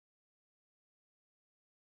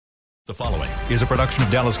The following is a production of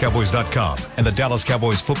DallasCowboys.com and the Dallas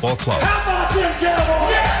Cowboys Football Club. How about them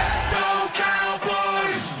Cowboys? Go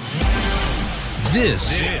Cowboys!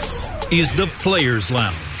 This is the Players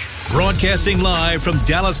Lounge, broadcasting live from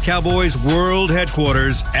Dallas Cowboys World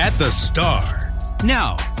Headquarters at the Star.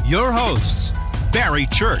 Now, your hosts, Barry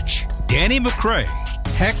Church, Danny McCray,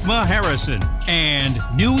 Heckma Harrison, and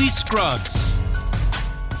Newy Scruggs.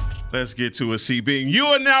 Let's get to it, CB. You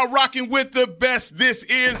are now rocking with the best. This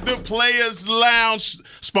is the Players Lounge,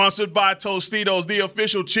 sponsored by Tostitos, the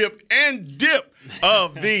official chip and dip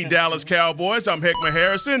of the Dallas Cowboys. I'm Heckma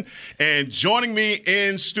Harrison, and joining me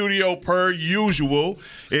in studio per usual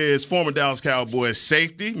is former Dallas Cowboys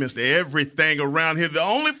safety, Mr. Everything around here, the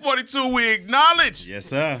only 42 we acknowledge. Yes,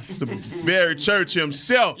 sir. Mr. Barry Church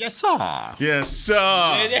himself. Yes, sir. Yes,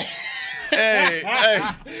 sir. Hey.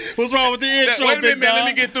 What's wrong with the intro, Wait a minute, big man. dog? Let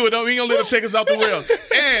me get through it. We ain't gonna let him take us off the rails.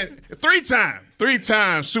 And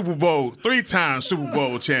three-time Super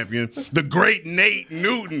Bowl champion, the great Nate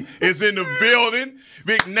Newton is in the building.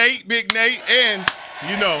 Big Nate, and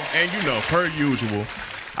you know, per usual,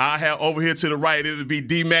 I have over here to the right, it'll be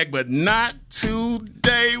D-Mac, but not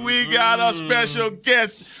today. We got a special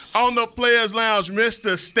guest on the Players Lounge,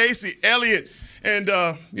 Mr. Stacey Elliott. And,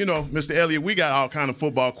 Mr. Elliott, we got all kind of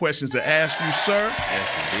football questions to ask you, sir.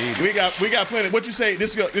 Yes, indeed. We got plenty. What you say?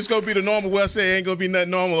 This going to be the normal? Well, I say ain't going to be nothing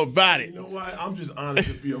normal about it. You know what? I'm just honored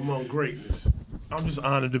to be among greatness.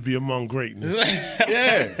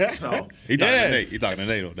 Yeah. So, He talking to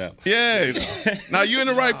Nate on that. Yeah. Now, you in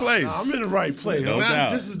the right place. I'm in the right place. No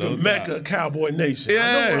doubt. This is No the Mecca of Cowboy Nation. Yeah.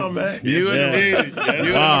 I know where I'm at. You in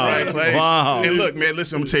the right place. Wow. And look, man,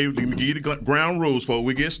 listen, I'm going to tell you, let me give you the ground rules before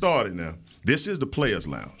we get started now. This is the Players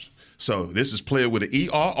Lounge. So this is player with an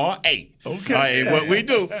ERRA. Okay. All right, and what we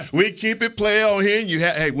do, we keep it player on here. And you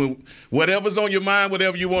have, when whatever's on your mind,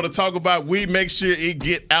 whatever you want to talk about, we make sure it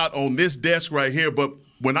get out on this desk right here. But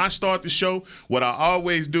when I start the show, what I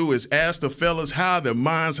always do is ask the fellas how their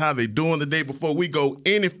minds, how they doing the day before we go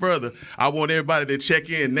any further. I want everybody to check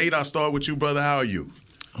in. Nate, I'll start with you, brother. How are you?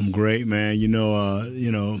 I'm great, man.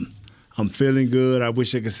 I'm feeling good. I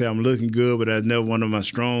wish I could say I'm looking good, but that's never one of my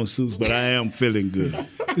strong suits, but I am feeling good.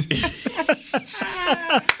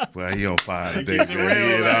 Well, he on fire today, man.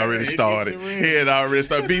 He had already started.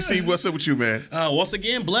 BC, what's up with you, man? Once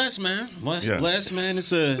again, blessed, man. Yeah. Blessed, man.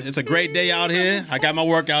 It's a great day out here. I got my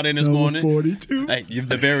workout in this morning. 42. Hey, you're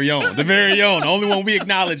the very own. The only one we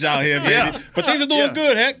acknowledge out here, baby. Yeah. But things are doing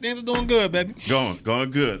good, Heck. Things are doing good, baby.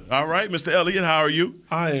 Going good. All right, Mr. Elliott, how are you?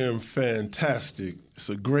 I am fantastic. It's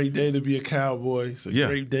a great day to be a Cowboy. It's a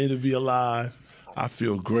great day to be alive. I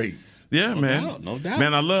feel great. Yeah, man. No doubt.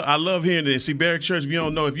 Man, I love hearing it. See, Barry Church, if you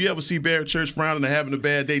don't know, if you ever see Barry Church frowning or having a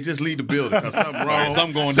bad day, just leave the building because something wrong.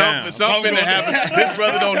 Something going down. Something finna happen. This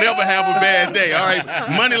brother don't never have a bad day, all right?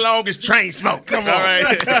 Money long as train smoke. Come on. All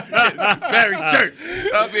right? Barry Church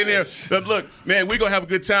up in there. But look, man, we're going to have a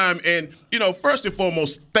good time. And, first and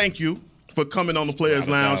foremost, thank you for coming on the Players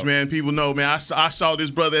Lounge, man. People know, man, I saw this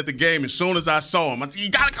brother at the game. As soon as I saw him, I said, you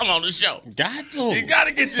got to come on the show. Got to. You got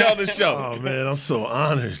to get you on the show. Oh, man, I'm so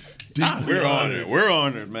honored. We're honored. We're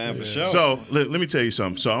honored, man, for sure. So let me tell you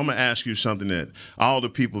something. So I'm going to ask you something that all the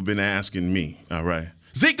people have been asking me, all right?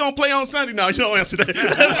 Zeke going to play on Sunday? No, you don't answer that.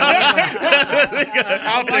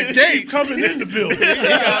 Out the gate. Coming in the building.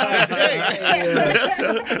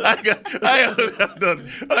 I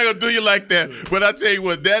ain't going to do you like that. But I tell you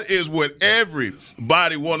what, that is what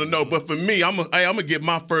everybody want to know. But for me, I'm going to get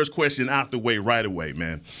my first question out the way right away,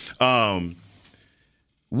 man.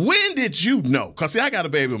 When did you know? Because, see, I got a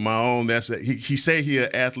baby of my own. He say he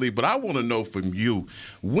an athlete, but I want to know from you,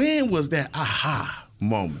 when was that aha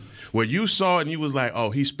moment where you saw it and you was like, oh,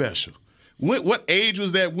 he's special? What age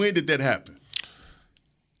was that? When did that happen?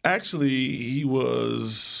 Actually, he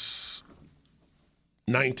was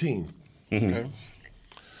 19. Mm-hmm. Okay.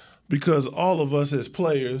 Because all of us as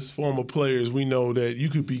players, former players, we know that you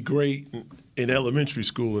could be great in elementary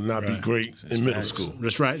school and not be great in middle school.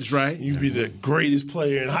 That's right. You be the greatest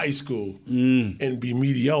player in high school and be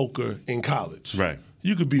mediocre in college. Right.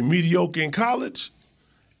 You could be mediocre in college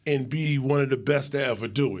and be one of the best to ever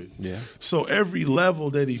do it. Yeah. So every level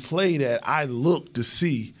that he played at, I looked to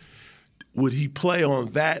see, would he play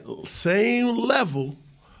on that same level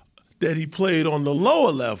that he played on the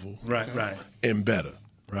lower level? Right. And better.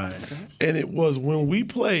 Right. And it was when we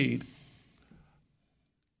played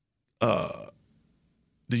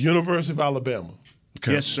the University of Alabama.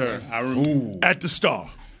 Okay. Yes, sir. I remember. At the Star.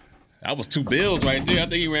 That was 2 bills right there. I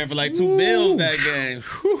think he ran for like 2 bills that game.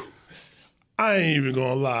 Whew. I ain't even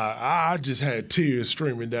gonna lie. I just had tears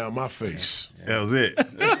streaming down my face. That was it.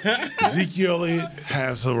 Ezekiel Elliott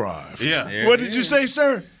has arrived. Yeah. What did you say,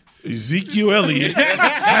 sir? Ezekiel Elliott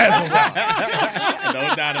has arrived.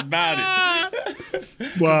 No doubt about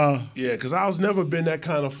it. Wow. Yeah, because I was never been that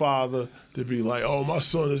kind of father to be like, oh, my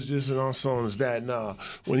son is this and my son is that. Nah.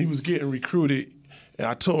 When he was getting recruited, and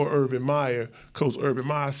I told Urban Meyer, Coach Urban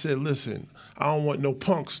Meyer, I said, listen, I don't want no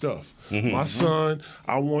punk stuff. My son,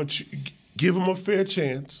 I want you, give him a fair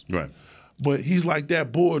chance. Right. But he's like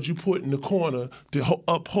that board you put in the corner to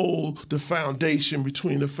uphold the foundation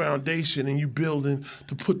between the foundation and you building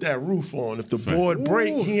to put that roof on. If the board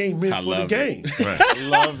break, he ain't meant for the game. I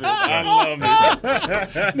love it. I love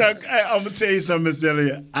it. Now, I'm going to tell you something, Mr.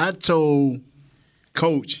 Elliott. I told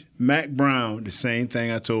Coach Mac Brown the same thing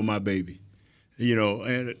I told my baby,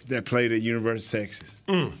 and that played at University of Texas.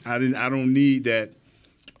 I don't need that.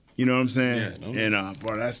 You know what I'm saying? Yeah, no. And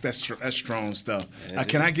boy, that's strong stuff.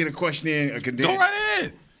 Can I get a question in? Go right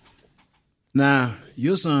ahead. Now,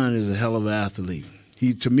 your son is a hell of an athlete.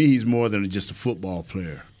 To me, he's more than just a football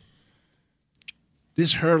player.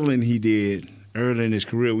 This hurdling he did early in his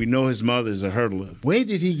career, we know his mother is a hurdler. Where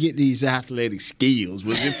did he get these athletic skills?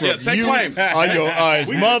 Was it from take you claim. or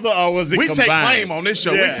his mother, or was it We combined? take claim on this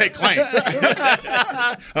show. Yeah. We take claim.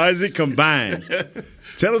 Or is it combined?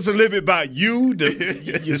 Tell us a little bit about you,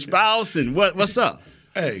 your spouse, and what's up.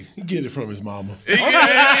 Hey, he get it from his mama. That's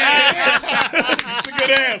a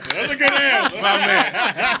good answer. That's a good answer, my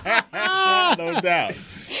man. No doubt.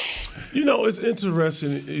 It's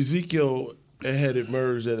interesting. Ezekiel had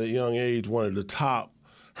emerged at a young age one of the top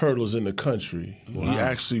hurdlers in the country. Wow. He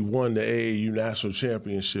actually won the AAU national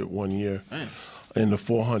championship one year in the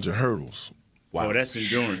 400 hurdles. Wow, that's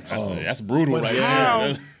endurance. That's brutal right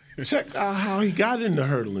there. Check out how he got into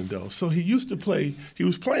hurdling, though. So he used to play. He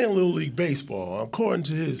was playing Little League baseball. According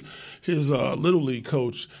to his Little League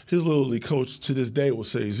coach, to this day will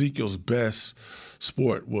say Ezekiel's best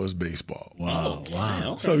sport was baseball. Wow.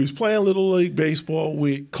 Okay. So he was playing Little League baseball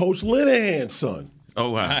with Coach Linehan's son.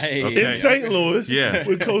 Oh, wow. Hey. In St. Louis. Yeah.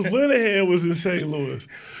 When Coach Linehan was in St. Louis.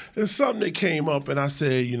 And something that came up, and I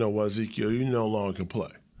said, Ezekiel, you no longer can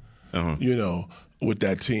play, with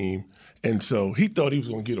that team. And so he thought he was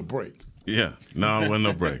going to get a break. Yeah. No, it wasn't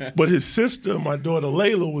no breaks. But his sister, my daughter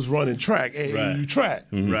Layla, was running track, AAU track.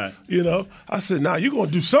 Right. I said, you're going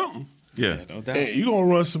to do something. Yeah. No doubt. And you're going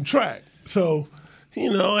to run some track. So,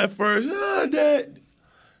 at first, Dad,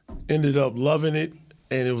 ended up loving it.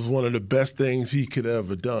 And it was one of the best things he could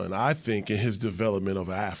ever done, I think, in his development of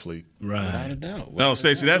an athlete. Right. No doubt. No,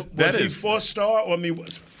 Stacey, that Was he is. 4-star?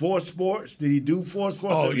 Four sports? Did he do 4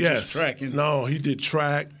 sports? Oh, or yes. just track? No, he did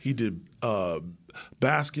track. He did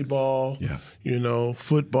basketball. Yeah.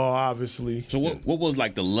 Football, obviously. So what was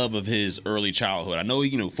like the love of his early childhood? I know,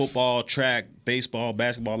 football, track, baseball,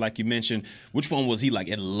 basketball, like you mentioned. Which one was he like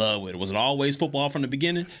in love with? Was it always football from the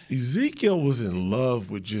beginning? Ezekiel was in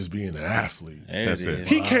love with just being an athlete. That's it.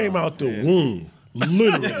 He came out the womb,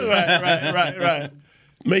 literally. Right.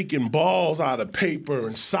 Making balls out of paper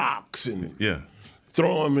and socks and Yeah.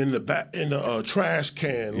 throw them in the trash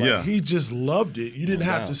can. Yeah. He just loved it. You didn't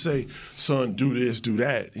have to say, son, do this, do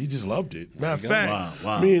that. He just loved it. Matter of fact,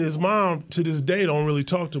 Wow. me and his mom to this day don't really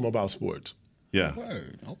talk to him about sports. Yeah.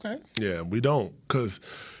 Word. Okay. Yeah, we don't, because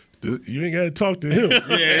you ain't got to talk to him.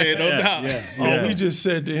 Yeah, no doubt. All we just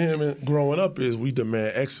said to him growing up is we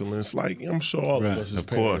demand excellence, like I'm sure all of us as Of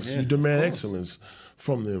parents. course. You demand excellence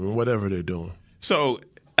from them in whatever they're doing. So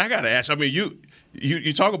I got to ask,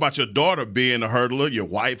 you talk about your daughter being a hurdler, your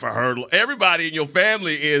wife a hurdler. Everybody in your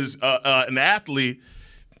family is an athlete.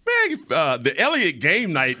 Man, the Elliott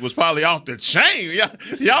game night was probably off the chain.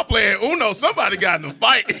 Y'all playing Uno. Somebody got in a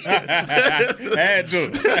fight. Had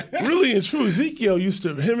to. Really and true, Ezekiel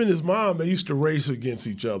him and his mom, they used to race against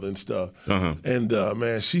each other and stuff. And,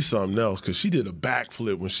 man, she's something else because she did a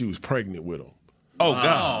backflip when she was pregnant with him. Oh,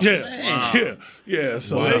 God. Yeah.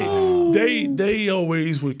 So they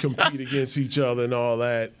always would compete against each other and all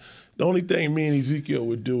that. The only thing me and Ezekiel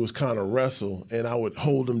would do was kind of wrestle, and I would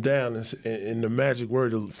hold him down, and the magic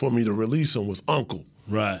word for me to release him was uncle.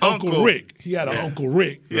 Right. Uncle Rick. He had an Uncle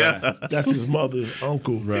Rick. Yeah. That's his mother's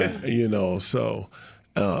uncle. Right. So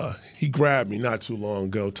he grabbed me not too long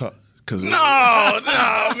ago. No, man.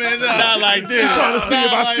 No. Not like this. Trying to see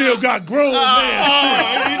if I still got grown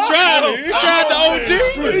man. He tried it. He tried the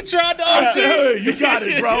OG. He tried the OG. Hey, you got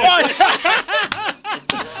it, bro.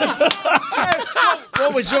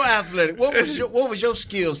 What was your athletic? What was your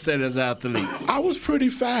skill set as an athlete? I was pretty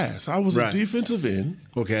fast. I was Right. a defensive end.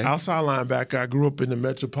 Okay. Outside linebacker. I grew up in the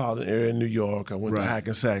metropolitan area in New York. I went to Right.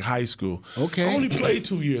 Hackensack High School. Okay. I only played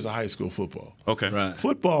 2 years of high school football. Okay. Right.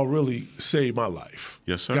 Football really saved my life.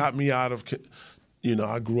 Yes, sir. Got me out of,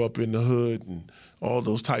 I grew up in the hood and all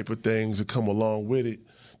those type of things that come along with it.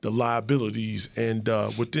 the liabilities. And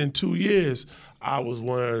within 2 years, I was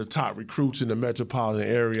one of the top recruits in the metropolitan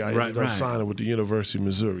area. I ended up signing with the University of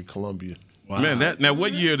Missouri, Columbia. Wow. Man, now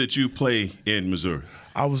what year did you play in Missouri?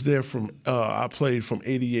 I was there I played from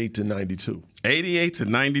 88 to 92. 88 to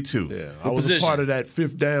 92. Yeah, I was a part of that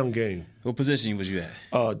fifth down game. What position was you at?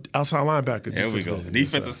 Outside linebacker. There we go.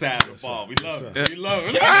 Defensive side of the ball. We love it. We love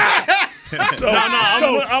it.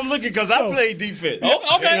 I'm looking because I played defense.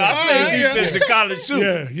 Oh, okay. I played defense in college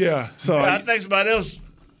too. Yeah. So I think somebody else.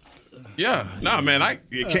 Yeah, man.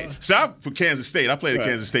 So I'm from Kansas State. I played at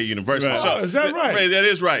Kansas State University. Right. So, is that right? That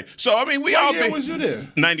is right. So I mean, what year was you there?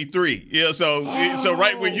 93. Yeah. So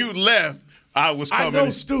right when you left, I was coming. I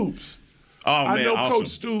know Stoops. Oh man, I know awesome. Coach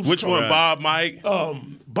Stoops. Which one? Bob, Mike?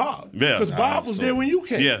 Bob. Yeah. Because Bob was there when you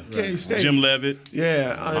came. Yeah. K-State. Jim Levitt.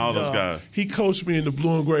 Yeah. All those guys. He coached me in the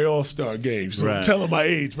blue and gray All-Star game. So tell him my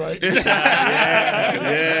age, right?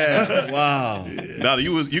 Yeah. Wow. Now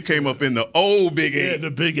you came up in the old Big 8. Yeah, the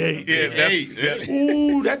Big 8. Yeah,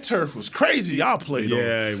 Ooh, that turf was crazy. I played on.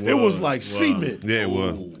 Yeah, it was like cement. Yeah, it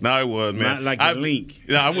was. No, it was, man. Not like a link.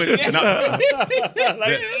 Yeah, I went. That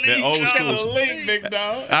old school. Link, big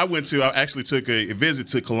dog. I actually took a visit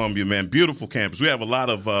to Columbia, man. Beautiful campus. We have a lot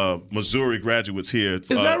of Missouri graduates here. Is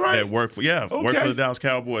that right? That work for the Dallas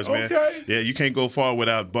Cowboys, man. Okay. Yeah, you can't go far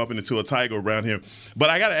without bumping into a Tiger around here.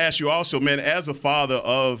 But I got to ask you also, man, as a father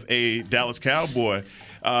of a Dallas Cowboy,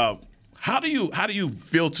 how do you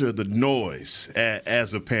filter the noise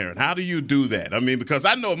as a parent? How do you do that? I mean, because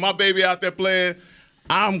I know my baby out there playing,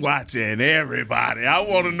 I'm watching everybody. I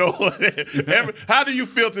want to know how do you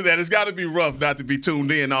filter that? It's got to be rough not to be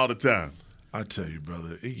tuned in all the time. I tell you,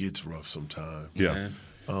 brother, it gets rough sometimes. Yeah.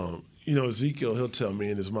 Ezekiel, he'll tell me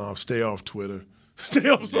and his mom, stay off Twitter. Stay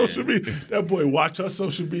off social media. That boy watch our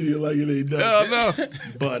social media like it ain't done. No.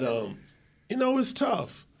 But, it's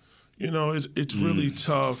tough. It's really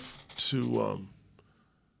tough to,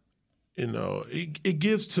 it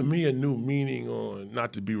gives to me a new meaning on,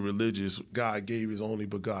 not to be religious, God gave his only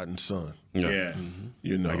begotten son. Yeah.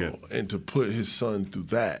 And to put his son through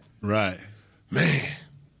that. Right. Man,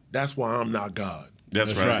 that's why I'm not God.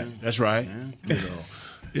 That's right. That's right.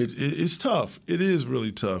 It's tough. It is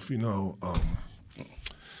really tough.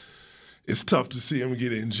 It's tough to see him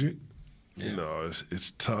get injured. Yeah.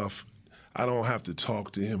 It's tough. I don't have to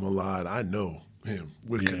talk to him a lot. I know him.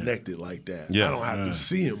 We're connected like that. Yeah. I don't have to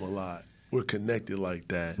see him a lot. We're connected like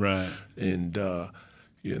that. Right. And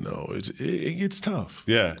it gets tough.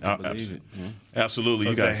 Yeah, absolutely.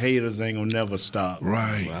 You Because the guys, haters ain't gonna never stop.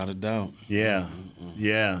 Right. Without a doubt. Yeah.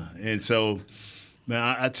 Yeah. And so,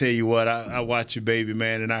 man, I tell you what, I watch your baby,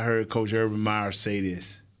 man, and I heard Coach Urban Meyer say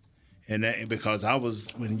this. And that, because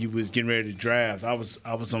when you was getting ready to draft, I think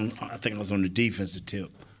I was on the defensive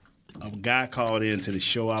tip. A guy called into the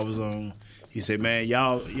show I was on. He said, man,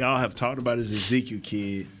 y'all have talked about this Ezekiel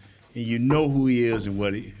kid, and you know who he is and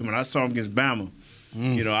what he. When I saw him against Bama,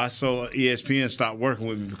 I saw ESPN stop working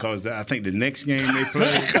with me because I think the next game they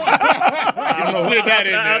played. I don't know. Slid that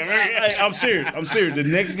in there. I'm serious. The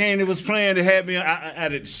next game they was playing, they had me at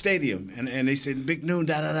the stadium, and they said, Big Noon,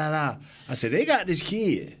 da-da-da-da. I said, they got this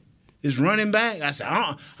kid. This running back, I said,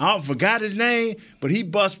 I forgot his name, but he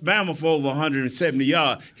bust Bama for over 170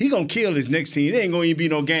 yards. He going to kill his next team. There ain't going to even be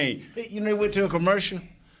no game. They went to a commercial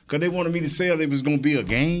because they wanted me to say it was going to be a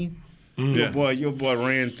game. Your boy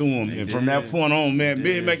ran through him. And from that point on, man,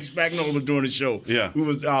 me and Mickey Spagnuolo was doing the show. Yeah. We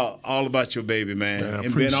was all about your baby, man. Yeah,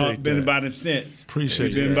 and been about him since.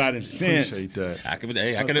 Been about him since. Appreciate that. I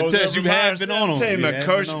can attest you have been on him. Tell you,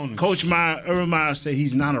 man, Coach Urban Meyer said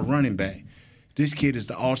he's not a running back. This kid is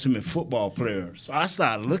the ultimate football player. So I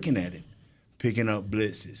started looking at him, picking up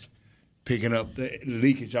blitzes, picking up the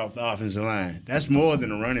leakage off the offensive line. That's more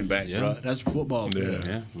than a running back, bro. That's a football player.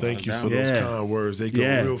 Yeah. Thank you for those kind words. They go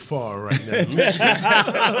real far right now.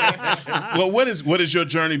 Well, what has your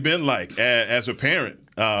journey been like as a parent?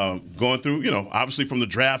 Going through, obviously from the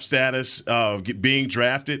draft status, being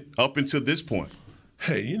drafted up until this point.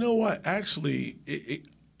 Hey, you know what? Actually,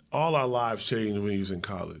 all our lives changed when he was in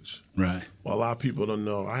college. Right. Well, a lot of people don't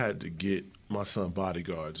know. I had to get my son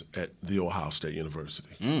bodyguards at the Ohio State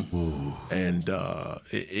University. And there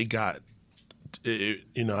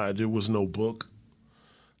was no book,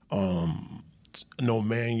 no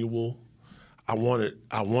manual. I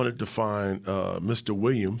wanted to find Mr.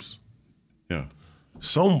 Williams. Yeah.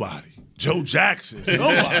 Somebody. Joe Jackson.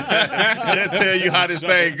 Somebody. They'll tell you how this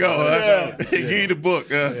thing goes. Give you the book.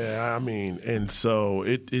 Yeah, I mean, and so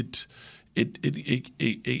it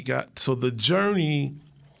got, so the journey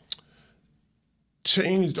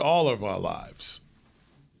changed all of our lives.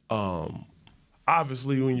 I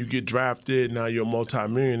obviously, when you get drafted, now you're a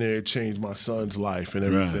multimillionaire. It changed my son's life and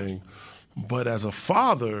everything. Right. But as a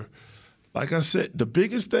father, like I said, the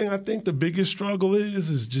biggest struggle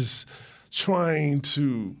is just trying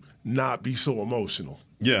to not be so emotional.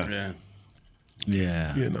 Yeah.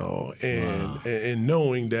 You know, and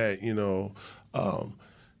knowing that, you know,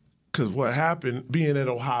 because what happened, being at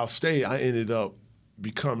Ohio State, I ended up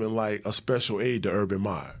becoming like a special aide to Urban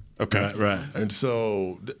Meyer. Okay. Right. And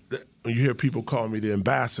so when you hear people call me the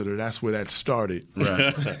ambassador, that's where that started.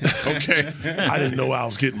 Right. Okay. I didn't know what I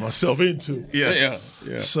was getting myself into. Yeah.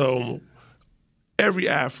 So every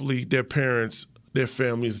athlete, their parents, their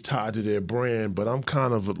family is tied to their brand, but I'm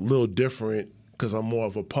kind of a little different because I'm more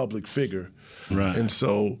of a public figure. Right. And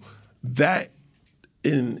so that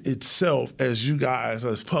in itself, as you guys,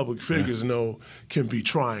 as public figures know, can be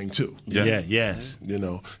trying too. Yes. You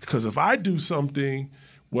know, because if I do something,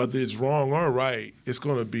 whether it's wrong or right, it's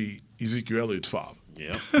going to be Ezekiel Elliott's father.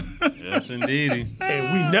 Yeah. Yes, indeed.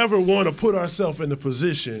 And we never want to put ourselves in the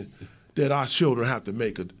position that our children have to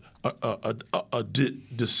make a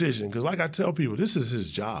decision. Because like I tell people, this is his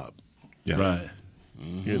job. Yeah. Right.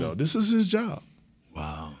 You know, this is his job.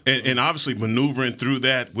 Wow. And obviously maneuvering through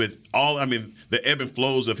that with the ebb and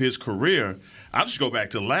flows of his career. I'll just go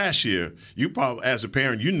back to last year. You probably, as a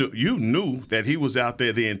parent, you knew that he was out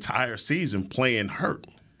there the entire season playing hurt.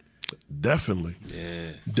 Definitely.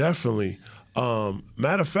 Yeah. Definitely.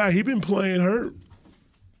 Matter of fact, he's been playing hurt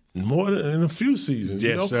more than in a few seasons.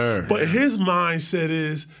 Yes, sir. But his mindset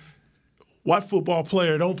is, what football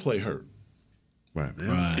player don't play hurt? Right.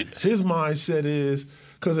 Right. His mindset is,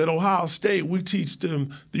 because at Ohio State, we teach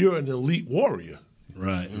them you're an elite warrior.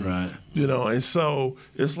 Right. You know, and so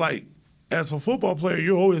it's like, as a football player,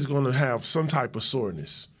 you're always going to have some type of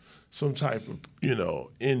soreness, some type of, you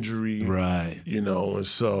know, injury. Right. You know, and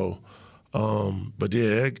so, but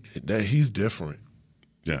yeah, that he's different.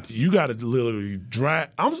 Yeah. You got to literally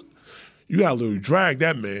drag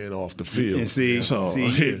that man off the field. And see,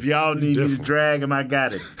 if y'all need me to drag him, I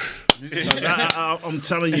got it. I'm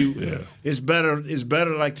telling you, it's better. It's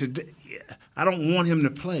better. Like today, I don't want him to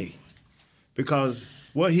play because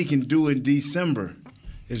what he can do in December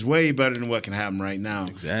is way better than what can happen right now.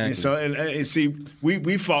 Exactly. And so, and see,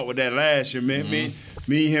 we fought with that last year, man.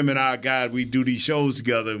 Me, him, and our guy, we do these shows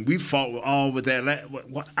together, and we fought with that.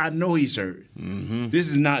 I know he's hurt. Mm-hmm. This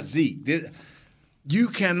is not Zeke. You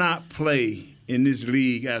cannot play in this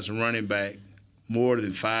league as a running back more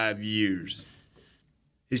than 5 years.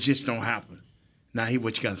 It just don't happen. Now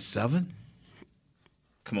what you got, 7?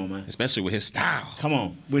 Come on, man. Especially with his style. Come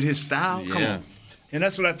on. With his style? Yeah. Come on. And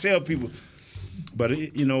that's what I tell people.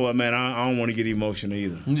 But you know what, man? I don't want to get emotional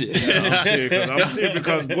either. Yeah. I'm serious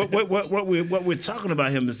because what we're talking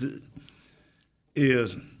about him is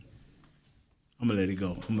I'm gonna let it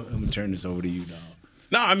go. I'm gonna turn this over to you, dog.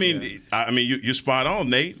 No, I mean, you're spot on,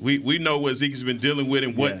 Nate. We know what Zeke's been dealing with,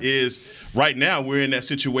 and what is right now. We're in that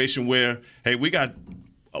situation where, hey, we got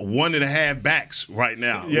 1.5 backs right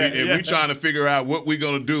now. We're trying to figure out what we're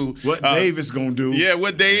going to do. What Davis going to do. Yeah,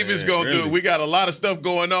 what Davis going to do. We got a lot of stuff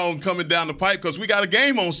going on coming down the pipe because we got a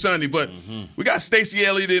game on Sunday, but we got Stacey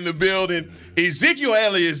Elliott in the building. Ezekiel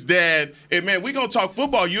Elliott's dad. Hey, man, we're going to talk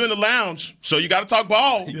football. You in the lounge, so you got to talk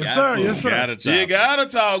ball. Yes, sir. You got to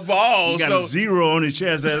talk ball. He got a 0 on his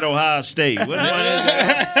chest at Ohio State. What is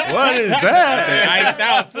that? What is that? Iced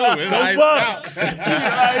out, too. It's iced out.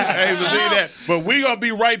 Hey, believe that. But we're going to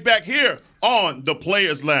be right back here on the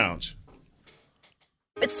Players Lounge.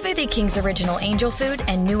 With Smoothie King's original Angel Food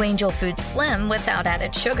and new Angel Food Slim without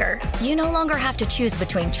added sugar, you no longer have to choose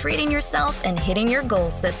between treating yourself and hitting your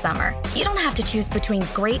goals this summer. You don't have to choose between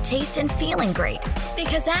great taste and feeling great.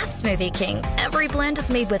 Because at Smoothie King, every blend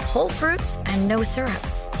is made with whole fruits and no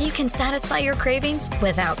syrups, so you can satisfy your cravings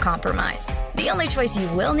without compromise. The only choice you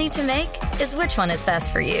will need to make is which one is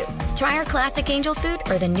best for you. Try our classic Angel Food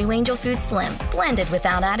or the new Angel Food Slim, blended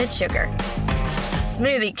without added sugar.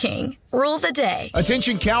 Smoothie King. Rule the day.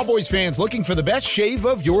 Attention Cowboys fans looking for the best shave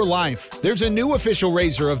of your life. There's a new official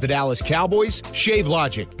razor of the Dallas Cowboys, Shave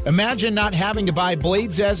Logic. Imagine not having to buy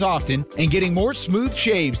blades as often and getting more smooth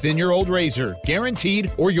shaves than your old razor,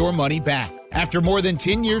 guaranteed or your money back. After more than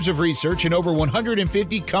 10 years of research and over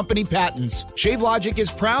 150 company patents, Shave Logic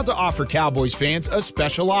is proud to offer Cowboys fans a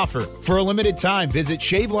special offer. For a limited time, visit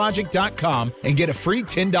shavelogic.com and get a free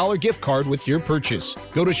 $10 gift card with your purchase.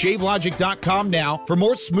 Go to shavelogic.com now for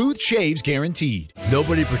more smooth shaves guaranteed.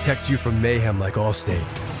 Nobody protects you from mayhem like Allstate.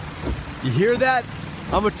 You hear that?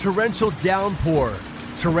 I'm a torrential downpour.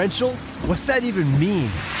 Torrential? What's that even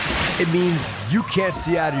mean? It means you can't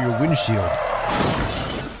see out of your windshield.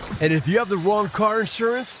 And if you have the wrong car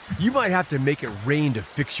insurance, you might have to make it rain to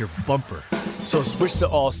fix your bumper. So switch to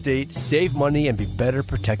Allstate, save money, and be better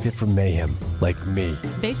protected from mayhem, like me.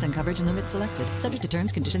 Based on coverage and limits selected, subject to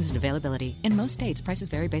terms, conditions, and availability. In most states, prices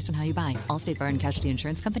vary based on how you buy. Allstate Bar and Casualty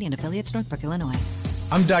Insurance Company and affiliates, Northbrook, Illinois.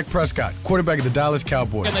 I'm Dak Prescott, quarterback of the Dallas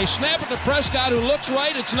Cowboys. And they snap it to Prescott, who looks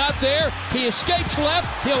right. It's not there. He escapes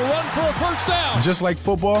left. He'll run for a first down. Just like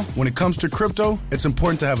football, when it comes to crypto, it's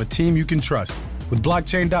important to have a team you can trust. With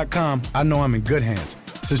Blockchain.com, I know I'm in good hands.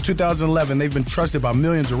 Since 2011, they've been trusted by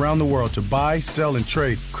millions around the world to buy, sell, and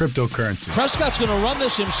trade cryptocurrency. Prescott's going to run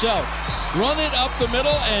this himself. Run it up the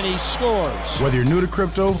middle, and he scores. Whether you're new to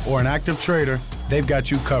crypto or an active trader, they've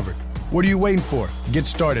got you covered. What are you waiting for? Get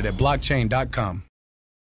started at Blockchain.com.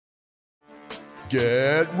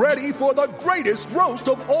 Get ready for the greatest roast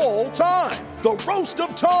of all time, the Roast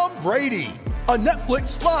of Tom Brady, a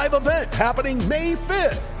Netflix live event happening May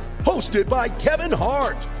 5th. Hosted by Kevin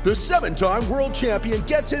Hart, the 7-time world champion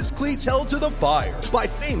gets his cleats held to the fire by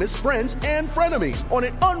famous friends and frenemies on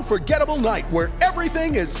an unforgettable night where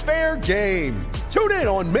everything is fair game. Tune in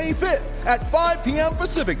on May 5th at 5 p.m.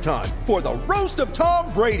 Pacific time for the Roast of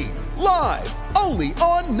Tom Brady, live only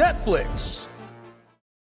on Netflix.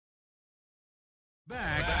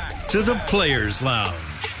 Back to the Players Lounge.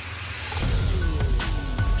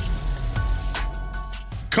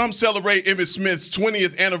 Come celebrate Emmitt Smith's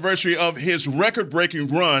 20th anniversary of his record-breaking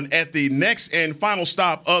run at the next and final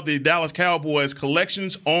stop of the Dallas Cowboys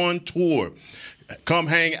Collections on Tour. Come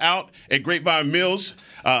hang out at Grapevine Mills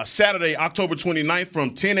Saturday, October 29th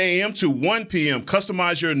from 10 a.m. to 1 p.m.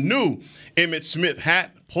 Customize your new Emmitt Smith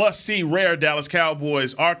hat, plus see rare Dallas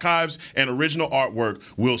Cowboys archives and original artwork.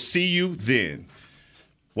 We'll see you then.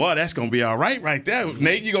 Well, that's going to be all right there.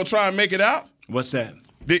 Nate, you going to try and make it out? What's that?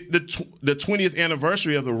 The 20th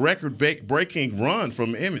anniversary of the record-breaking run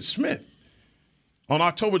from Emmitt Smith on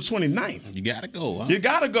October 29th. You got to go, huh? You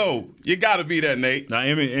got to go. You got to be there, Nate. Now,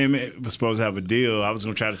 Emmitt was supposed to have a deal. I was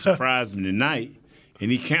going to try to surprise him tonight, and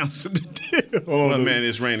he canceled the deal. Well, man,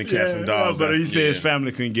 it's raining cats and dogs. But he said his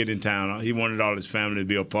family couldn't get in town. He wanted all his family to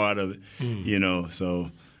be a part of it, so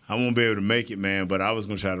I won't be able to make it, man, but I was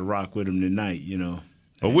going to try to rock with him tonight,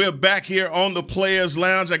 Well, we're back here on the Players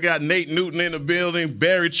Lounge. I got Nate Newton in the building,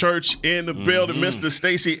 Barry Church in the building, Mr.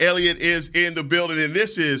 Stacey Elliott is in the building, and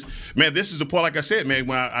this is the part, like I said, man,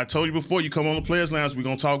 when I told you before, you come on the Players Lounge, we're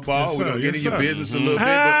going to talk ball, we're going to get in your business a little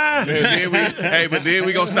bit, but then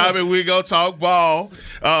we're going to stop and we're going to talk ball.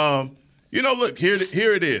 Look,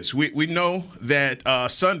 here it is. We know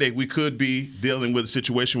that Sunday we could be dealing with a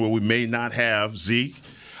situation where we may not have Zeke,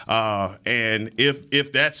 and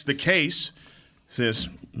if that's the case, since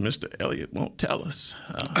Mr. Elliott won't tell us.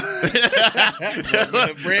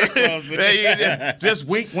 Just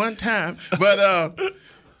wink one time. But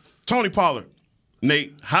Tony Pollard,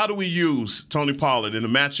 Nate, how do we use Tony Pollard in the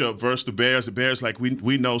matchup versus the Bears? The Bears, like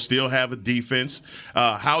we know, still have a defense.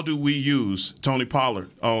 How do we use Tony Pollard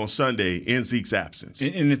on Sunday in Zeke's absence?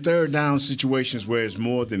 In the third down situations where it's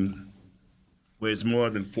more than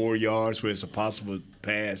 4 yards, where it's a possible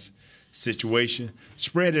pass situation,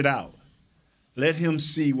 spread it out. Let him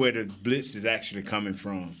see where the blitz is actually coming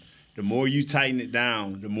from. The more you tighten it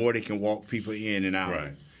down, the more they can walk people in and out.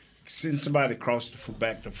 Right. Send somebody across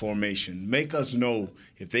back to formation. Make us know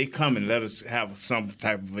if they come and let us have some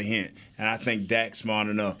type of a hint. And I think Dak's smart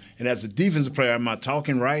enough. And as a defensive player, am I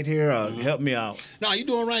talking right here? Help me out. No, you're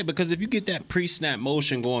doing right, because if you get that pre-snap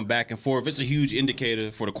motion going back and forth, it's a huge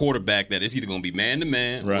indicator for the quarterback that it's either going to be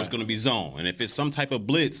man-to-man or it's going to be zone. And if it's some type of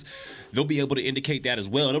blitz, they'll be able to indicate that as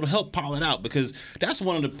well. And it'll help Pollard out, because that's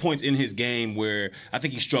one of the points in his game where I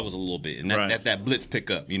think he struggles a little bit. And that blitz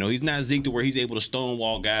pickup. He's not Zeke to where he's able to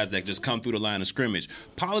stonewall guys that just come through the line of scrimmage.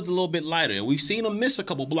 Pollard's a little bit lighter, and we've seen him miss a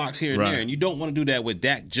couple blocks here and there, and you don't want to do that with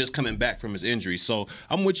Dak just coming back from his injury. So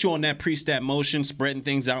I'm with you on that pre-snap motion, spreading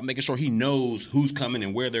things out, making sure he knows who's coming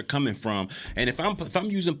and where they're coming from. And if I'm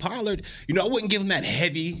using Pollard, I wouldn't give him that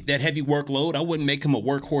heavy workload. I wouldn't make him a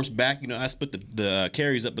workhorse back. I split the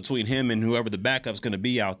carries up between him and whoever the backup's going to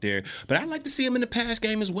be out there. But I'd like to see him in the pass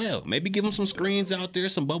game as well. Maybe give him some screens out there,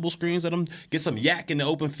 some bubble screens, let him get some yak in the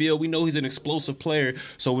open field. We know he's an explosive player,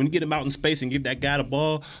 so when you get him out in space and give that guy the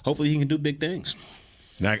ball, hopefully he can do big things.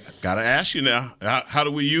 Now, I got to ask you now, how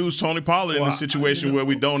do we use Tony Pollard in a situation where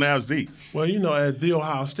we don't have Zeke? Well, at The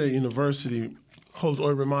Ohio State University, Coach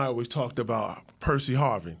Urban Meyer always talked about Percy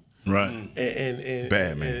Harvin. Right. And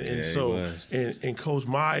bad man. And Coach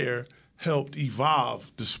Meyer helped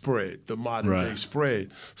evolve the spread, the modern-day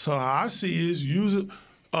spread. So how I see is using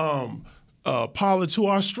Pollard to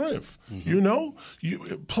our strength. You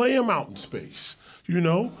play him out in space.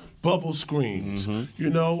 Bubble screens.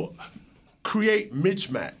 create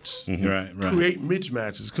mismatches. Right. Create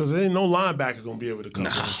mismatches because there ain't no linebacker going to be able to come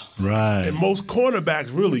in. Right. And most cornerbacks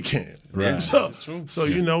really can't. Right. So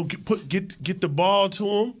you know, get the ball to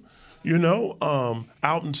them, you know,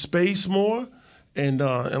 out in space more. And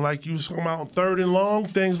like you was talking about 3rd and long,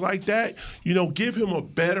 things like that, you know, give him a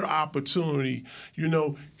better opportunity. You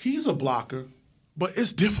know, he's a blocker, but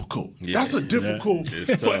it's difficult. Yeah. That's a difficult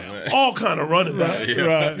for all kind of running backs. You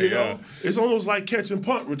know, it's almost like catching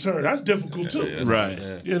punt return. That's difficult too. Right.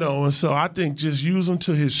 You know, and so I think just use him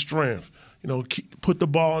to his strength. You know, put the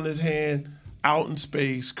ball in his hand, out in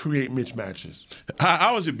space, create mismatches.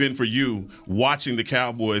 How has it been for you watching the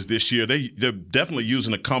Cowboys this year? They're definitely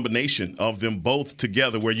using a combination of them both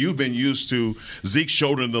together, where you've been used to Zeke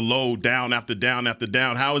shouldering the load down after down after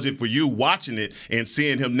down. How is it for you watching it and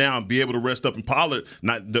seeing him now be able to rest up and Pollard,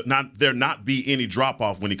 not be any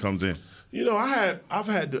drop-off when he comes in? You know, I've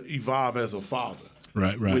had to evolve as a father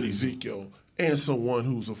with Ezekiel and someone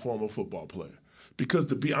who's a former football player. Because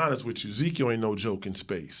to be honest with you, Ezekiel ain't no joke in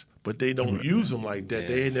space. But they don't use him like that.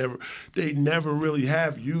 They never really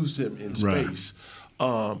have used him in space.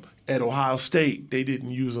 At Ohio State, they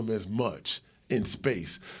didn't use him as much in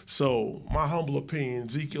space. So my humble opinion,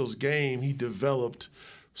 Ezekiel's game he developed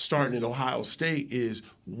starting in Ohio State is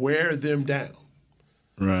wear them down.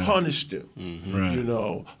 Punish them. You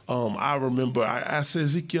know, I remember I said,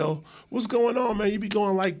 Ezekiel, what's going on, man? You be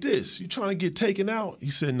going like this. You trying to get taken out?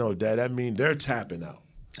 He said, no, Dad, that means they're tapping out.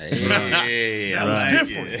 Hey, that was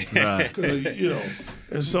different. You know,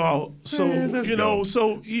 and so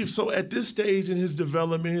at this stage in his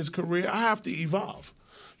development, his career, I have to evolve.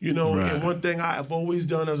 You know, and one thing I've always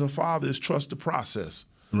done as a father is trust the process.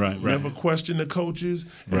 Never question the coaches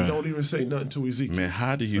and don't even say nothing to Ezekiel. Man,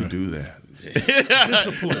 how do you do that?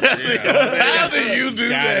 Discipline. How do you do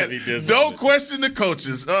that? Don't question the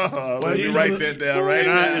coaches. Let me write that down right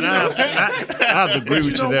now. And I have to agree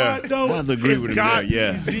with you there. I have to agree with you there.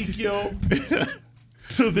 Yeah. Ezekiel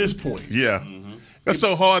to this point. Yeah. That's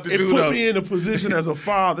so hard to do, though. It put me in a position as a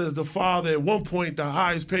father, as the father at one point, the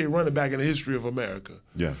highest paid running back in the history of America.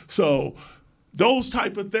 Yeah. So those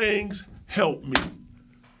type of things help me.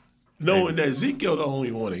 Knowing that Ezekiel don't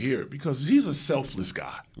only want to hear it because he's a selfless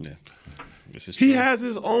guy. Yeah. He has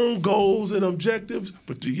his own goals and objectives,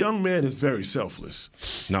 but the young man is very selfless.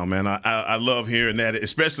 No, man, I love hearing that,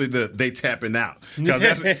 especially they tapping out.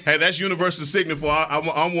 Because that's universal signal for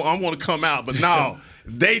I want to come out, but no,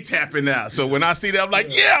 they tapping out. So when I see that, I'm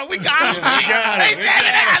like, yeah, we got him. They tapping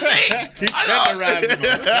out. He tenderized him.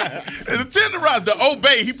 It's a tenderize. The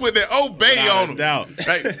obey. He put that obey on him.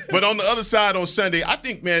 Right? But on the other side on Sunday, I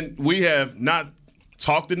think, man, we have not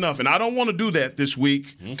talked enough, and I don't want to do that this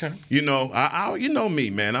week. Okay. You know, you know me,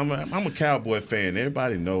 man. I'm a Cowboy fan.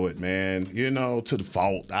 Everybody know it, man. You know, to the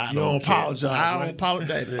fault. I don't apologize. I don't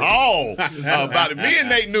apologize at all about it. Me and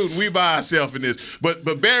Nate Newton, we by ourselves in this. But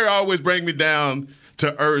Barry always bring me down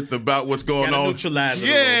to earth about what's going on. Neutralize it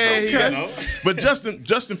a little bit. But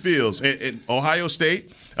Justin Fields in Ohio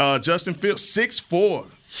State, Justin Fields, 6'4",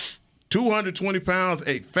 220 pounds,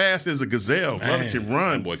 fast as a gazelle. Man, brother can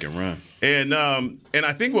run. That boy can run. And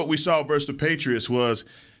I think what we saw versus the Patriots was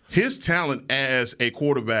his talent as a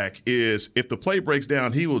quarterback is if the play breaks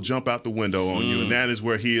down, he will jump out the window on you, and that is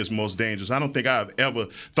where he is most dangerous. I don't think I've ever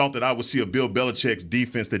thought that I would see a Bill Belichick's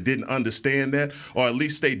defense that didn't understand that or at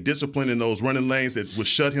least stay disciplined in those running lanes that would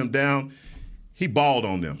shut him down. He balled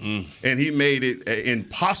on them, and he made it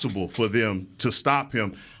impossible for them to stop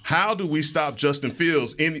him. How do we stop Justin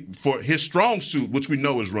Fields for his strong suit, which we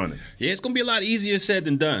know is running? Yeah, it's going to be a lot easier said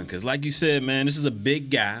than done because, like you said, man, this is a big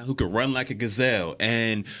guy who could run like a gazelle.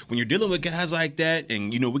 And when you're dealing with guys like that,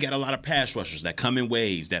 and, you know, we got a lot of pass rushers that come in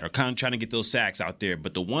waves that are kind of trying to get those sacks out there.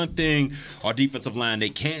 But the one thing our defensive line, they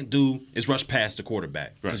can't do is rush past the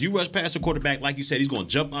quarterback. Because you rush past the quarterback, like you said, he's going to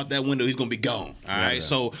jump out that window. He's going to be gone. All right?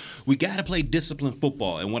 So we got to play disciplined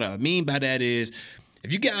football. And what I mean by that is,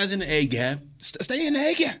 if you guys in the A-gap, stay in the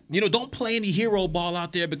A-gap. You know, don't play any hero ball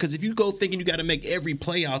out there because if you go thinking you got to make every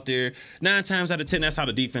play out there, 9 times out of 10, that's how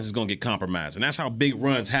the defense is going to get compromised. And that's how big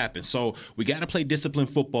runs happen. So we got to play disciplined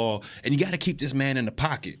football, and you got to keep this man in the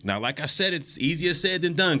pocket. Now, like I said, it's easier said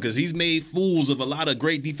than done because he's made fools of a lot of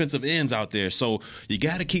great defensive ends out there. So you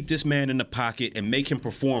got to keep this man in the pocket and make him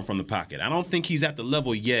perform from the pocket. I don't think he's at the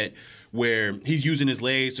level yet where he's using his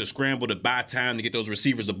legs to scramble to buy time to get those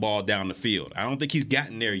receivers the ball down the field. I don't think he's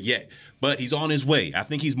gotten there yet, but he's on his way. I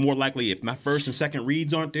think he's more likely, if my first and second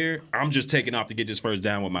reads aren't there, I'm just taking off to get this first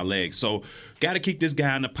down with my legs. So got to keep this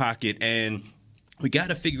guy in the pocket, and we got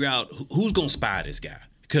to figure out who's going to spy this guy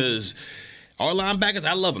because Our linebackers,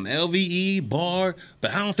 I love them. LVE, Barr,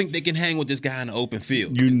 but I don't think they can hang with this guy in the open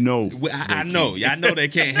field. You know. I know they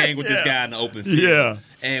can't hang with this guy in the open field. Yeah.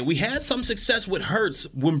 And we had some success with Hurts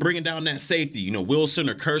when bringing down that safety. Wilson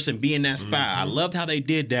or Curson being that spot. I loved how they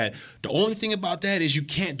did that. The only thing about that is you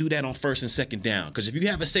can't do that on first and second down. Because if you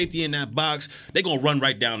have a safety in that box, they're going to run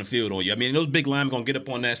right down the field on you. I mean, those big linemen are going to get up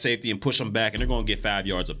on that safety and push them back, and they're going to get 5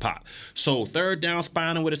 yards a pop. So third down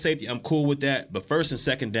spinning with a safety, I'm cool with that. But first and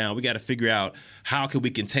second down, we got to figure out how can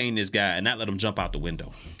we contain this guy and not let him jump out the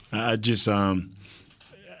window. I just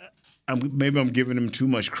maybe I'm giving him too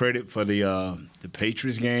much credit for the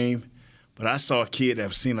Patriots game, but I saw a kid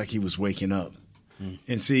that seemed like he was waking up.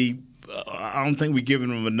 And see, I don't think we're giving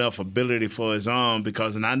him enough ability for his arm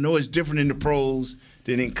and I know it's different in the pros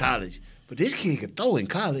than in college, but this kid could throw in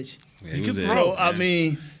college. Yeah, he can throw. I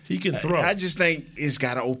mean, he can throw. I just think it's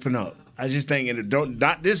got to open up. I just think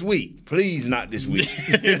not this week. Please, not this week.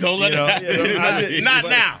 Don't let it not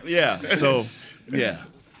now. Yeah. So, yeah.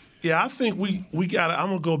 Yeah, I think we got to – I'm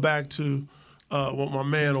going to go back to what my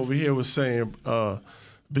man over here was saying,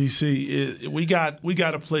 BC. We got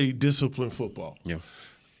to play disciplined football. Yeah.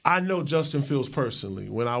 I know Justin Fields personally.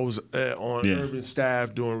 When I was on Urban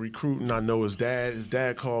staff doing recruiting, I know his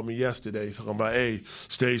dad called me yesterday talking about, hey,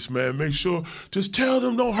 Stace, man, make sure – just tell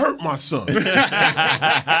them don't hurt my son.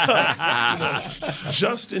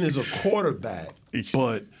 Justin is a quarterback,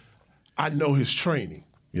 but I know his training.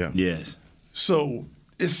 Yeah. Yes. So –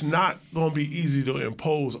 it's not going to be easy to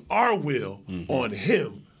impose our will on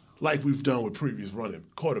him like we've done with previous running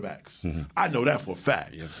quarterbacks. I know that for a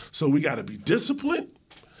fact. Yeah. So we got to be disciplined,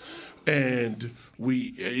 and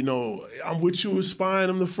I'm with you with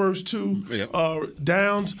spying him the first two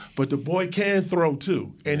downs, but the boy can throw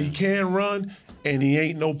too, and he can run, and he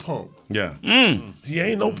ain't no punk. Yeah. He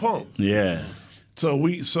ain't no punk. Yeah. So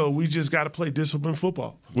we just got to play disciplined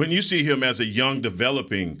football. When you see him as a young,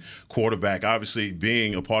 developing quarterback, obviously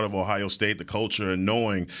being a part of Ohio State, the culture, and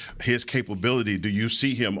knowing his capability, do you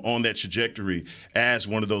see him on that trajectory as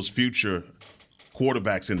one of those future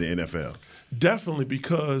quarterbacks in the NFL? Definitely,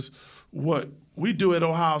 because what we do at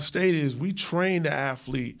Ohio State is we train the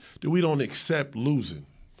athlete that we don't accept losing.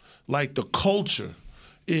 Like the culture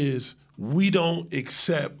is we don't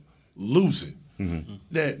accept losing.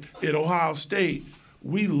 That at Ohio State,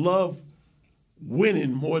 we love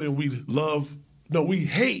winning more than we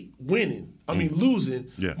hate winning. I mean,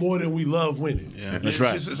 losing more than we love winning. Yeah. That's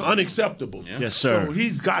right. It's unacceptable. Yeah. Yes, sir. So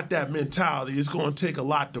he's got that mentality. It's going to take a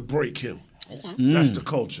lot to break him. That's the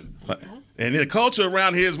culture. And the culture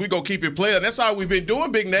around here is we gonna keep it playing. That's all we've been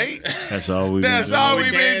doing, Big Nate. That's all we've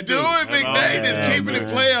been doing, Big Nate. Just keeping it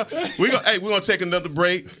playing. We're gonna take another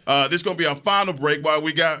break. This is gonna be our final break while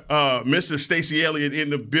we got Mr. Stacey Elliott in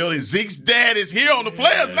the building. Zeke's dad is here on the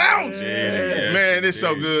Players Lounge. Man, it's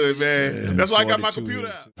so good, man. That's why I got my computer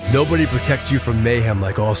out. Nobody protects you from mayhem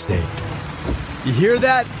like Allstate. You hear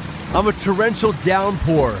that? I'm a torrential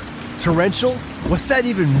downpour. Torrential? What's that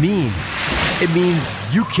even mean? It means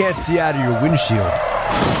you can't see out of your windshield.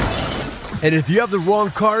 And if you have the wrong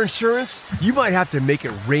car insurance, you might have to make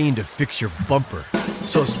it rain to fix your bumper.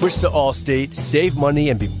 So switch to Allstate, save money,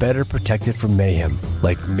 and be better protected from mayhem,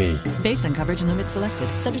 like me. Based on coverage and limits selected,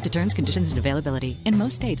 subject to terms, conditions, and availability. In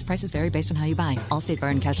most states, prices vary based on how you buy. Allstate Bar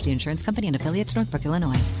and Casualty Insurance Company and affiliates, Northbrook,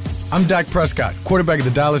 Illinois. I'm Dak Prescott, quarterback of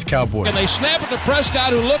the Dallas Cowboys. And they snap it to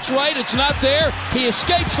Prescott, who looks right. It's not there. He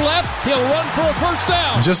escapes left. He'll run for a first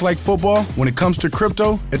down. Just like football, when it comes to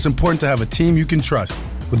crypto, it's important to have a team you can trust.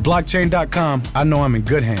 With Blockchain.com, I know I'm in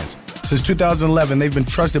good hands. Since 2011, they've been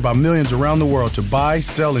trusted by millions around the world to buy,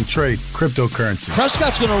 sell, and trade cryptocurrency.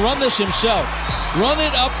 Prescott's going to run this himself. Run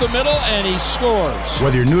it up the middle, and he scores.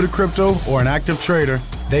 Whether you're new to crypto or an active trader,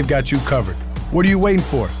 they've got you covered. What are you waiting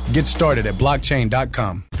for? Get started at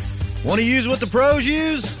Blockchain.com. Want to use what the pros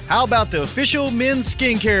use? How about the official men's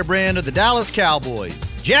skincare brand of the Dallas Cowboys,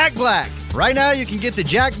 Jack Black? Right now, you can get the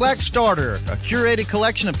Jack Black Starter, a curated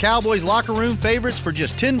collection of Cowboys locker room favorites for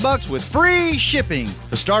just $10 with free shipping.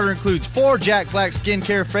 The starter includes 4 Jack Black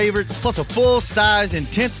skincare favorites, plus a full-sized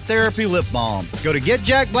intense therapy lip balm. Go to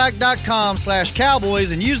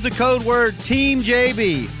getjackblack.com/Cowboys and use the code word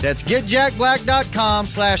TEAMJB. That's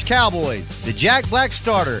getjackblack.com/Cowboys. The Jack Black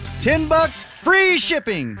Starter, $10, free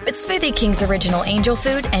shipping. It's Smoothie King's original Angel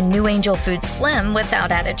Food and new Angel Food Slim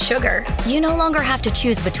without added sugar. You no longer have to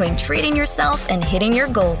choose between treating yourself and hitting your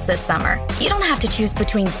goals this summer. You don't have to choose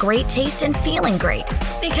between great taste and feeling great.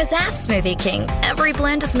 Because at Smoothie King, every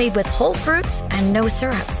blend is made with whole fruits and no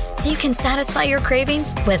syrups, so you can satisfy your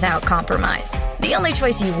cravings without compromise. The only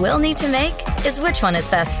choice you will need to make is which one is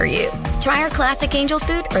best for you. Try our classic Angel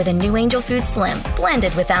Food or the new Angel Food Slim,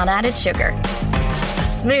 blended without added sugar.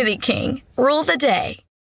 Smoothie King. Rule the day.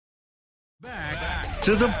 Back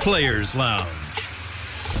to the Players Lounge.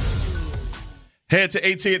 Head to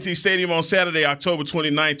AT&T Stadium on Saturday, October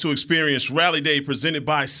 29th to experience Rally Day presented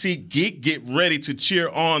by SeatGeek. Get ready to cheer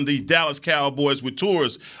on the Dallas Cowboys with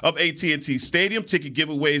tours of AT&T Stadium, ticket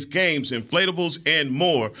giveaways, games, inflatables, and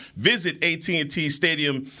more. Visit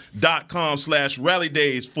AT&Tstadium.com/Rally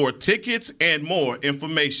Days for tickets and more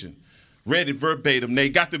information. Read it verbatim,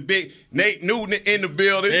 Nate. Got the big Nate Newton in the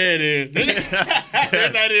building. There it is.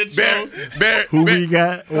 There's that intro. Who we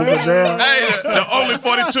got over there? Hey, the only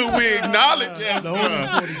 42 we acknowledge. Yes, sir.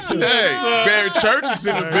 Hey, Barry Church is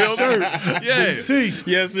in the building. Yeah.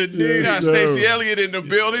 Yes, indeed. Got Stacey Elliott in the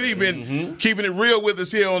building. He's been keeping it real with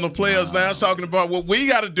us here on the Players Lounge, talking about what we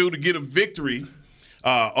got to do to get a victory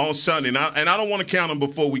on Sunday. And I don't want to count them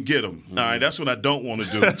before we get them. All right, that's what I don't want to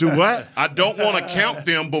do. Do what? I don't want to count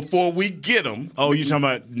them before we get them. Oh, you talking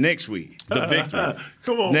about next week? The victory.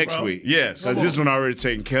 Come on, Next bro. week. Yes. Because this one already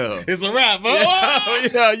taken care of. It's a wrap. Oh,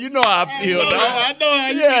 Yeah, you know how I feel. I know how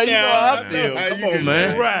you Yeah, get you know down. how I feel. Come on,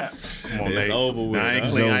 man. Rap. Come on, It's Nate. over with.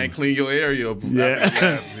 I ain't clean your area up.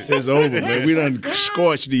 Yeah, it's over, man. We done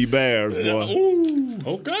scorched these Bears, boy. Ooh,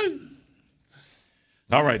 okay.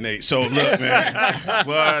 All right, Nate. So, look, man.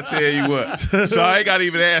 Well, I tell you what. So, I ain't got to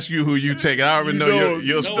even ask you who you take. I already know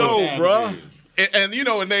your score. bro. And you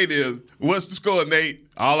know what Nate is. What's the score, Nate?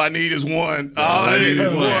 All I need is one. All I need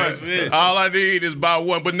is one. All I need is by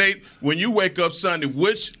one. But, Nate, when you wake up Sunday,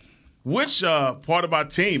 which part of our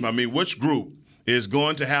team, I mean, which group is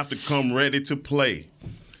going to have to come ready to play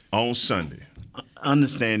on Sunday?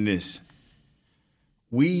 Understand this.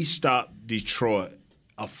 We stopped Detroit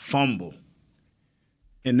a fumble.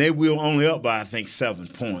 And they were only up by, I think, 7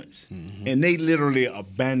 points. Mm-hmm. And they literally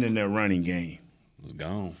abandoned their running game. It's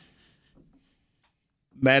gone.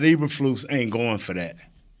 Matt Eberflus ain't going for that.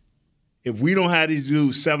 If we don't have these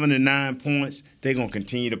dudes 7 and 9 points, they're going to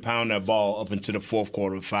continue to pound that ball up into the fourth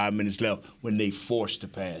quarter with 5 minutes left when they forced to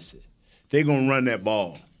pass it. They're going to run that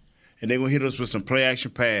ball. And they're going to hit us with some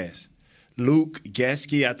play-action pass. Luke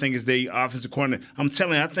Gasky, I think, is their offensive coordinator. I'm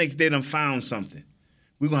telling you, I think they done found something.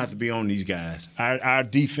 We're going to have to be on these guys. Our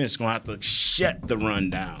defense is going to have to shut the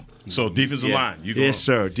run down. So, defensive line. Yes,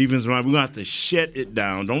 sir. Defensive line. We're going to have to shut it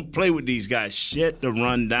down. Don't play with these guys. Shut the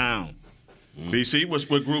run down. BC, what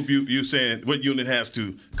group you saying, what unit has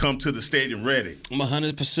to come to the stadium ready? I'm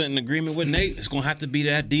 100% in agreement with Nate. It's going to have to be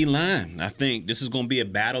that D-line. I think this is going to be a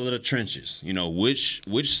battle of the trenches. You know, which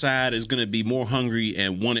side is going to be more hungry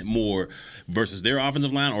and want it more versus their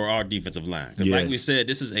offensive line or our defensive line? Because like we said,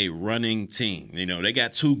 this is a running team. You know, they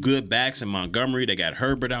got two good backs in Montgomery. They got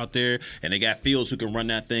Herbert out there, and they got Fields who can run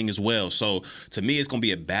that thing as well. So, to me, it's going to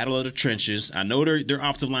be a battle of the trenches. I know their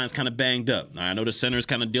offensive line is kind of banged up. I know the center is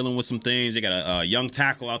kind of dealing with some things. They got a young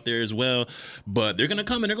tackle out there as well. But they're going to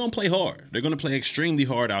come and they're going to play hard. They're going to play extremely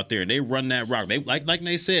hard out there. They run that rock. They like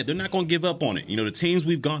they said, they're not going to give up on it. You know, the teams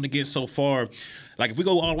we've gone against so far, like if we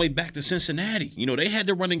go all the way back to Cincinnati, you know, they had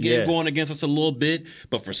their running game going against us a little bit,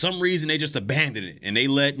 but for some reason they just abandoned it. And they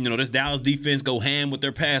let, you know, this Dallas defense go ham with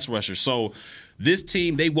their pass rushers. So this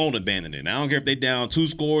team, they won't abandon it. I don't care if they down 2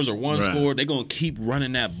 scores or 1 score. They're going to keep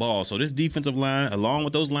running that ball. So this defensive line, along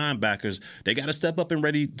with those linebackers, they got to step up and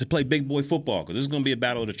ready to play big boy football because this is going to be a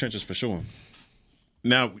battle of the trenches for sure.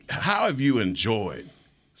 Now, how have you enjoyed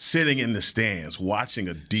sitting in the stands watching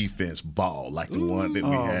a defense ball like the one that we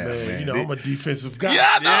have? Man. You know, I'm a defensive guy.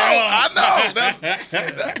 Yeah, I know.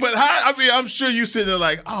 But how, I mean, I'm sure you sitting there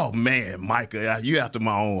like, oh, man, Micah, you after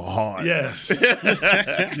my own heart. Yes.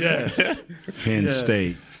 Yes. Penn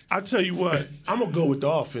State. I tell you what, I'm going to go with the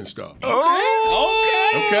offense, though.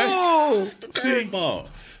 Okay. See,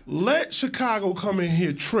 let Chicago come in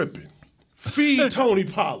here tripping. Feed Tony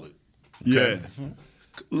Pollard. Yeah.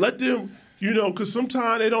 Let them, you know, because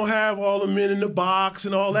sometimes they don't have all the men in the box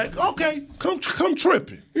and all that. Okay, come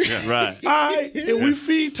tripping. Yeah, right. All right, and we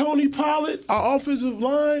feed Tony Pollard, our offensive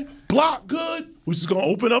line, block good, which is going to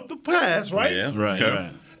open up the pass, right? Yeah. Right,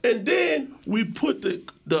 right. And then we put the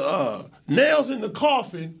nails in the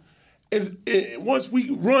coffin, and once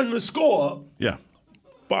we run the score,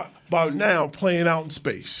 by now playing out in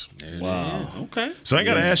space. Wow. Okay. So I ain't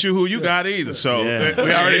got to ask you who you got either. So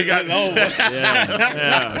we already got it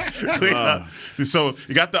over. So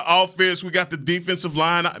you got the offense, we got the defensive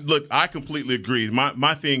line. Look, I completely agree.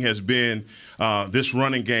 My thing has been this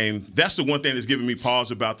running game. That's the one thing that's giving me pause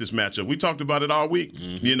about this matchup. We talked about it all week.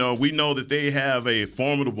 Mm-hmm. You know, we know that they have a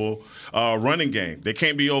formidable running game. They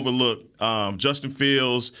can't be overlooked. Justin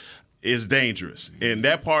Fields is dangerous. And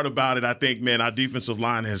that part about it, I think, man, our defensive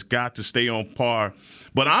line has got to stay on par.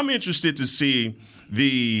 But I'm interested to see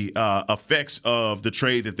the effects of the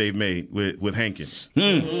trade that they've made with Hankins.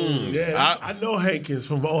 Yeah, I know Hankins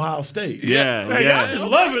from Ohio State. Yeah, man, yeah. I just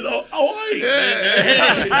love it.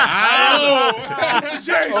 Mr.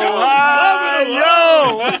 Jerry Jones loving him.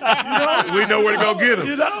 We know where to go get him.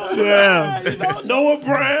 You know, Noah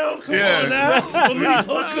Brown. Come on now, Malik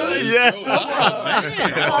Hooker.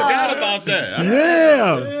 Forgot about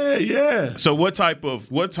that. Yeah. So what type of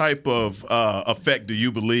effect do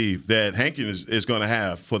you believe that Hankins is going to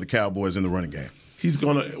have for the Cowboys in the running game? He's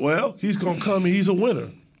gonna come. He's a winner.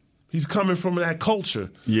 He's coming from that culture.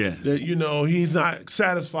 Yeah. That, he's not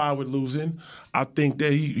satisfied with losing. I think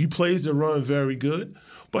that he plays the run very good.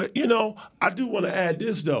 But, I do want to add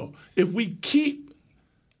this, though. If we keep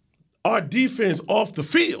our defense off the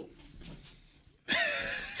field,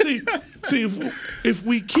 see, if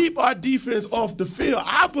we keep our defense off the field,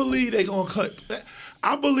 I believe they're going to cut.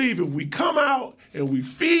 I believe if we come out and we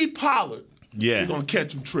feed Pollard, we're going to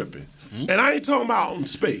catch him tripping. Mm-hmm. And I ain't talking about in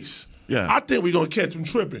space. Yeah. I think we're going to catch them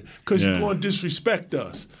tripping because you're going to disrespect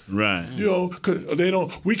us. Right.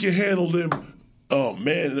 Because we can handle them, man on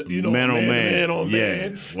man.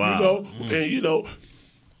 Wow. And,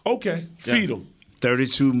 okay, feed them.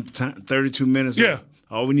 32 minutes. Yeah.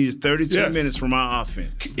 All we need is 32 minutes from our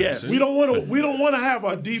offense. Yeah, we don't want to have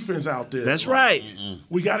our defense out there. That's right.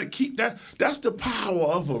 We got to keep that. That's the power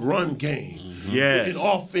of a run game. Yes. In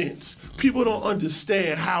offense, people don't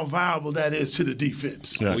understand how valuable that is to the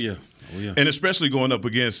defense. Yeah. Oh yeah. And especially going up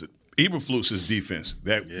against Eberflus's defense.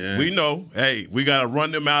 That we know, hey, we got to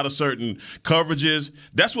run them out of certain coverages.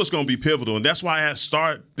 That's what's going to be pivotal. And that's why I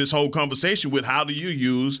start this whole conversation with how do you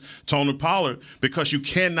use Tony Pollard, because you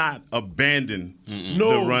cannot abandon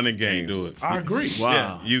the running game. Do it. I agree. Wow.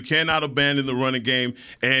 Yeah, you cannot abandon the running game.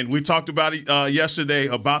 And we talked about it yesterday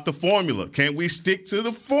about the formula. Can we stick to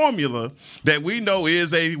the formula that we know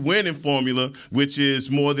is a winning formula, which is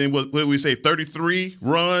more than what we say, 33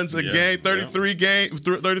 runs a game,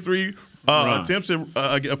 33 attempts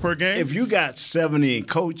per game? If you got 70, and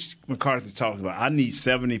Coach McCarthy talks about, I need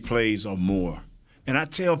 70 plays or more. And I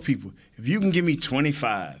tell people, if you can give me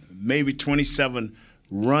 25, maybe 27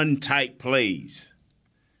 run-type plays,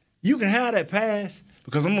 you can have that pass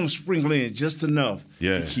because I'm going to sprinkle in just enough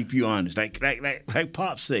to keep you honest. Like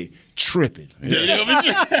Pop say, tripping. You're going to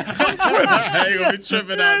be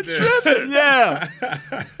tripping out there. Tripping, yeah.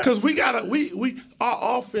 Because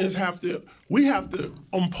our offense have to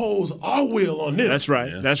impose our will on them. That's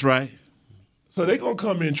right. Yeah. That's right. So they're going to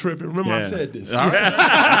come in tripping. Remember I said this. All right.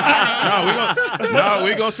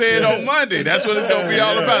 we're going to say it on Monday. That's what it's going to be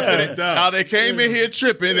all about. So how they came in here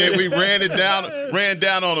tripping and we ran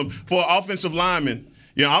down on them. For offensive linemen,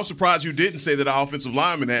 I'm surprised you didn't say that our offensive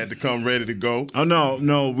lineman had to come ready to go. Oh,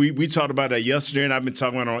 no. We talked about that yesterday, and I've been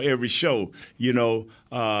talking about it on every show.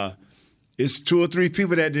 It's 2 or 3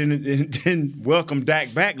 people that didn't welcome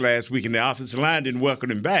Dak back last week, and the offensive line didn't welcome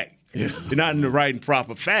him back. Yeah. They're not in the right and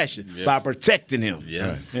proper fashion by protecting him.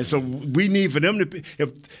 Yeah. And so we need for them to –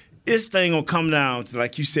 if this thing will come down to,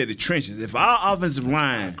 like you said, the trenches. If our offensive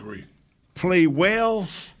line play well,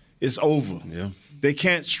 it's over. Yeah. They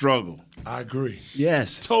can't struggle. I agree.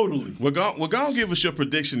 Yes. Totally. We're going to give us your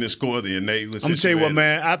prediction and score then, Nate. I'm going to tell you what,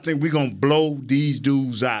 man. I think we're going to blow these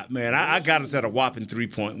dudes out, man. I got us at a whopping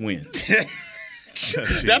 3-point win.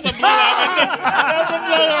 That's a blowout.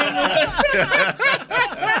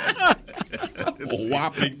 A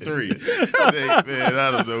whopping 3. Hey, man,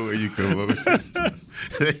 I don't know where you come up with this.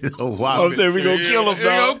 A whopping. I'm saying we're going to kill them, dog. We're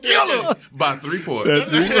going to kill them by 3 points.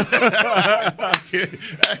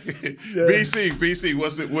 BC,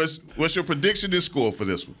 what's your prediction and score for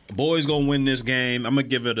this one? Boys going to win this game. I'm going to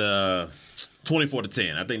give it a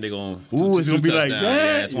 24-10. I think they're going to it's going to be like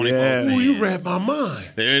that? Yeah, 24-10. Ooh, you read my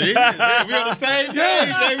mind. There it is. Yeah, we're on the same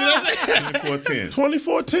page, baby.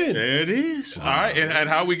 24-10. There it is. All right, and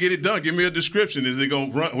how we get it done? Give me a description. Is it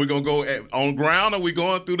going to run? We're going to go on ground, or we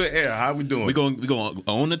going through the air? How we doing? We're going to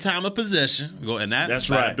own the time of possession.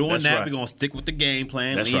 That's right. Doing that, we're going to stick with the game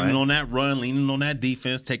plan, leaning on that run, leaning on that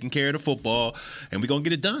defense, taking care of the football, and we're going to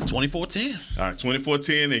get it done. 24-10. All right,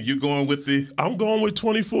 24-10, and you going with the? I'm going with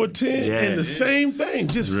 24-10, and the same thing.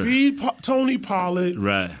 Just feed Tony Pollard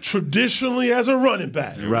traditionally as a running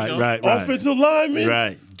back. Right. Offensive lineman.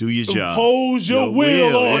 Right. Do your job. Impose your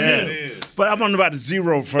will on him. But I want to know about the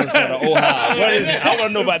 0 first out of Ohio. What is it? I want to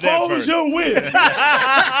know about that first. Impose your will.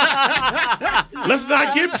 Let's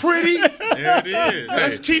not get pretty. There it is.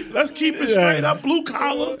 Let's keep it straight up, blue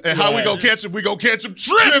collar. And how we gonna catch him? We gonna catch him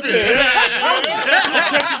tripping. He gonna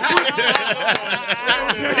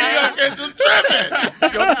catch him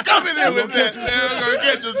tripping. Gonna come in there with that.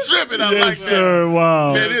 catch them tripping. I yes, like that. Sir.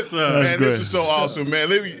 Wow. Man, this was so awesome, man.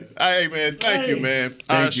 Hey, man, thank you, man.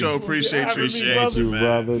 Our show appreciate you. Appreciate you,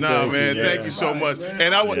 brother. No, man, thank you so much.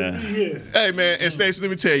 And hey, man, and Stacey, let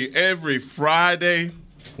me tell you, every Friday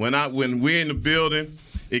when we're in the building,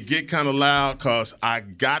 it get kind of loud because I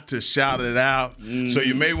got to shout it out. So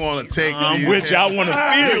you may want to take I'm with you. I want to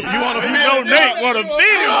feel it. You want to feel it? Nate want to feel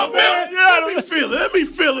it. Yeah, let me feel it. Let me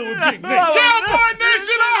feel it with Big Nate. Cowboy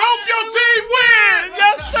Nation, I hope your team wins.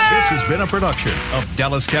 Yes, sir. This has been a production of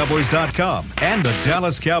DallasCowboys.com and the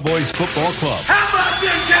Dallas Cowboys Football Club. How about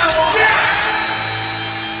this, Cowboys? Yeah!